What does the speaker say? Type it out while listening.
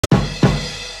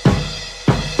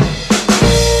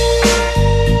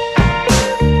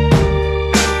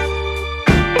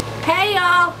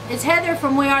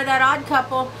are that odd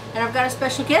couple, and I've got a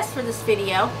special guest for this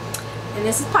video, and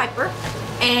this is Piper.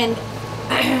 And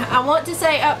I want to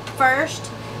say up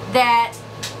first that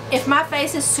if my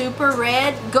face is super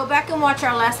red, go back and watch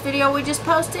our last video we just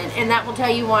posted, and that will tell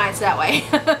you why it's that way.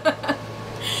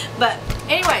 But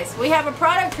anyways, we have a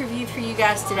product review for you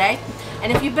guys today,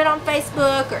 and if you've been on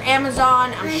Facebook or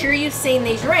Amazon, I'm sure you've seen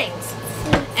these rings,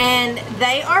 and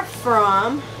they are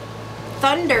from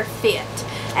ThunderFit,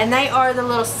 and they are the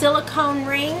little silicone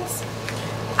rings.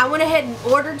 I went ahead and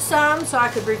ordered some so I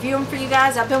could review them for you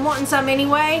guys. I've been wanting some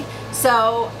anyway,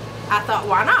 so I thought,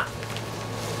 why not?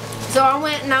 So I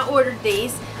went and I ordered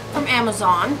these from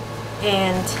Amazon,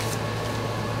 and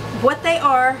what they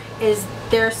are is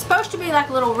they're supposed to be like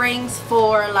little rings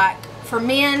for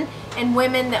men and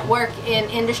women that work in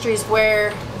industries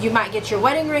where you might get your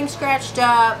wedding ring scratched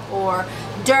up or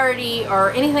dirty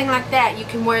or anything like that. You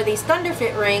can wear these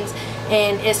ThunderFit rings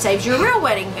and it saves your real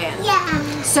wedding band.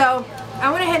 Yeah. So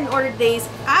I went ahead and ordered these.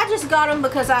 I just got them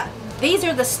because these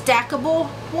are the stackable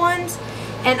ones,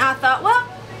 and I thought, well,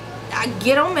 I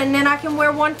get them and then I can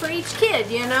wear one for each kid,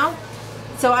 you know.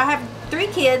 So I have 3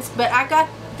 kids, but I got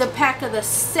the pack of the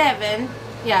 7.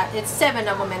 Yeah, it's 7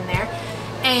 of them in there,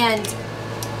 and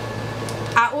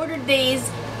I ordered these,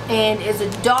 and it's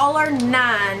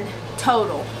 $1.09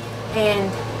 total.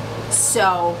 And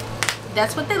so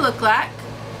that's what they look like.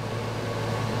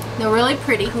 They're really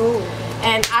pretty. Cool.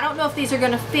 And I don't know if these are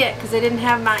going to fit because they didn't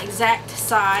have my exact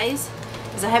size,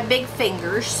 because I have big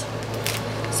fingers.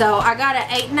 So I got an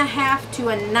 8.5 to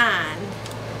a 9.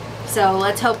 So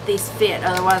let's hope these fit,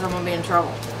 otherwise I'm going to be in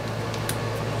trouble.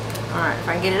 Alright, if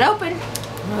I can get it open.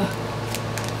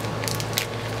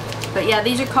 But yeah,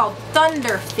 these are called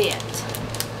ThunderFit.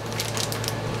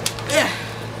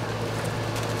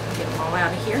 Get them all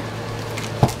out of here.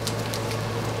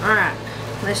 Alright,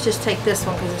 let's just take this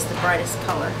one because it's the brightest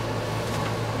color.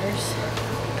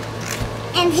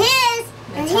 And here's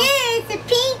the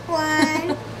pink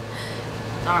one.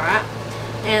 Alright,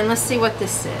 and let's see what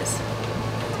this says.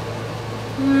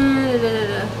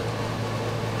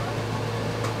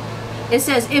 It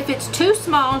says, if it's too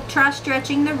small, try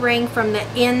stretching the ring from the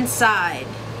inside.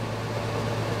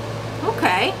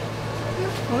 Okay,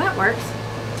 well that works.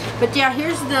 But yeah,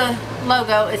 here's the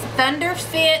logo. It's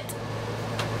ThunderFit,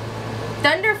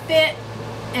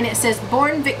 and it says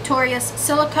Born Victorious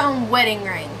Silicone Wedding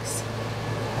Rings.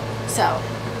 So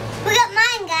we got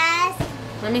mine, guys.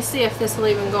 Let me see if this will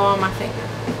even go on my finger.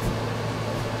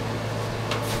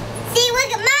 See,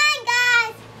 look at mine,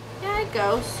 guys. Yeah, it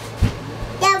goes.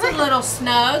 Yeah, it's a little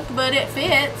snug, but it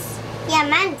fits. Yeah,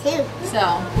 mine too.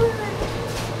 So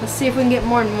let's see if we can get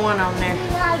more than one on there.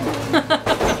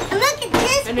 And look at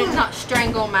this and it's not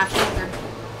strangle my finger.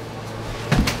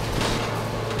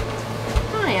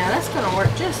 Oh yeah, that's gonna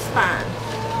work just fine.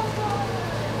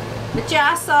 But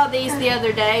yeah, I saw these the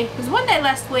other day. It was one day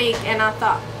last week, and I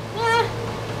thought,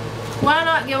 why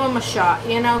not give them a shot,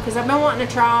 you know, because I've been wanting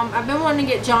to try them. I've been wanting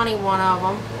to get Johnny one of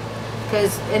them,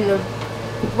 because in the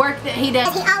work that he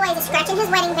does, he always is scratching his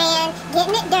wedding band,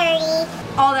 getting it dirty,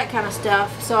 all that kind of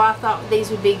stuff. So I thought these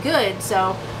would be good.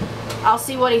 So I'll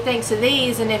see what he thinks of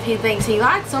these, and if he thinks he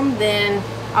likes them, then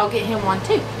I'll get him one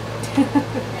too.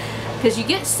 Because you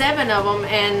get 7 of them,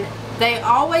 and they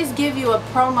always give you a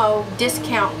promo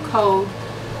discount code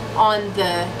on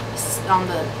the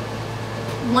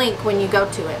link when you go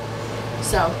to it.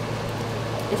 So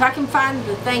if I can find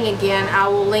the thing again, I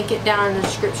will link it down in the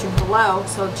description below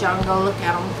so that y'all can go look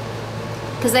at them,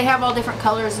 because they have all different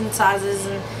colors and sizes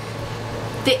and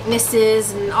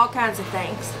thicknesses and all kinds of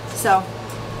things. So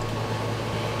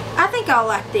I think I'll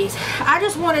like these. I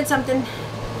just wanted something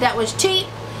that was cheap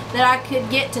that I could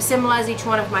get to symbolize each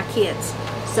one of my kids.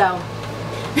 So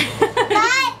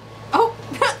oh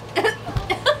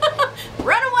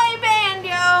runaway band,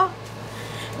 yo.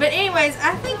 But anyways,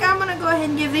 I think I'm gonna go ahead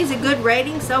and give these a good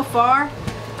rating so far.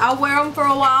 I'll wear them for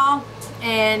a while,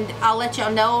 and I'll let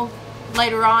y'all know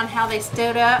later on how they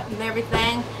stood up and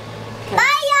everything.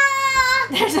 Bye, y'all.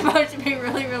 They're supposed to be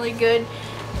really, really good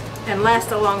and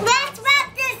last a long time. Let's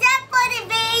wrap this up for the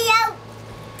video.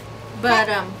 But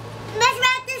let's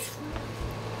wrap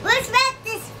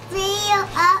this video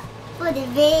up for the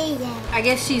video. I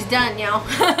guess she's done, y'all.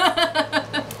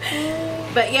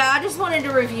 But yeah, I just wanted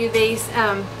to review these.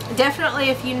 Definitely,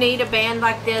 if you need a band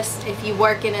like this, if you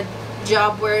work in a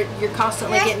job where you're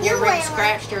constantly getting your ring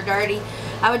scratched or dirty,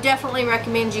 I would definitely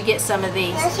recommend you get some of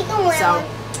these. So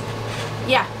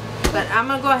yeah, but I'm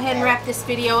gonna go ahead and wrap this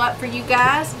video up for you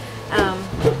guys.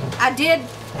 I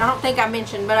don't think I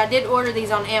mentioned, but I did order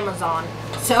these on Amazon.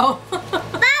 So bye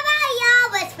bye,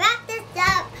 y'all. Let's wrap this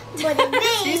up for the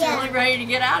video. She's really ready to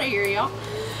get out of here, y'all.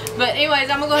 But anyways,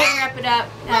 I'm going to go ahead and wrap it up.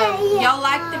 Y'all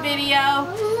like the video.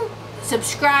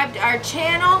 Subscribe to our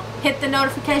channel. Hit the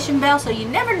notification bell so you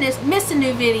never miss a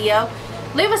new video.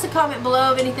 Leave us a comment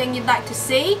below of anything you'd like to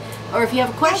see, or if you have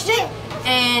a question.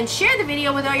 And share the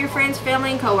video with all your friends,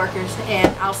 family, and coworkers. And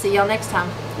I'll see y'all next time.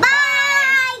 Bye.